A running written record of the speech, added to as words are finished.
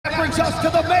brings us to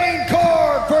the main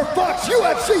card for Fox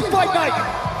UFC Fight Night.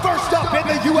 First up in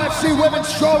the UFC Women's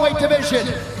Strawweight Division,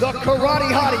 the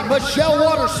Karate Hottie Michelle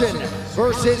Waterson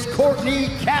versus Cortney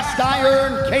Cast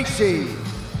Iron Gaethje.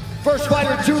 First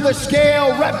fighter to the scale,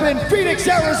 repping Phoenix,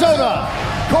 Arizona,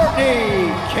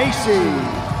 Cortney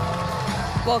Gaethje.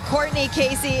 Well, Cortney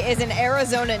Gaethje is an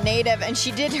Arizona native, and she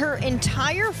did her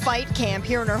entire fight camp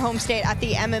here in her home state at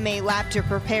the MMA lab to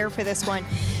prepare for this one.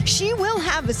 She will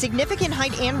have a significant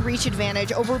height and reach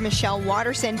advantage over Michelle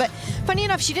Waterson, but funny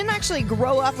enough, she didn't actually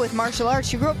grow up with martial arts.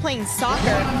 She grew up playing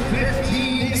soccer.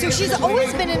 So she's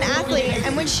always been an athlete,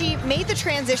 and when she made the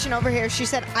transition over here, she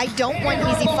said, I don't want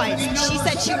easy fights. She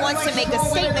said she wants to make a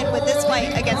statement with this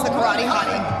fight against the Karate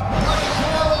Hottie.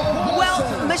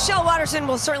 Well, Michelle Waterson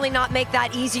will certainly not make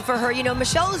that easy for her. You know,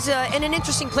 Michelle's in an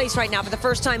interesting place right now for the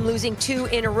first time, losing 2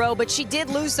 in a row, but she did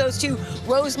lose those to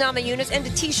Rose Namajunas and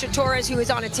to Tisha Torres, who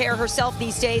is on a tear herself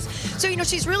these days. So, you know,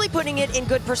 she's really putting it in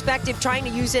good perspective, trying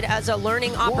to use it as a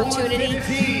learning opportunity.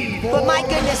 But my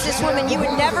goodness, this woman, you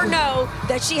would never know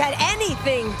that she had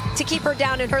anything to keep her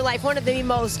down in her life. One of the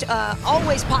most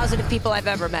always positive people I've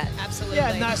ever met. Absolutely.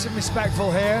 Yeah, nice and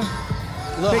respectful hair.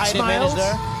 Little Big height smiles.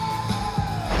 advantage there.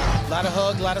 A lot of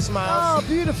hugs, a lot of smiles. Oh,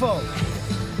 beautiful.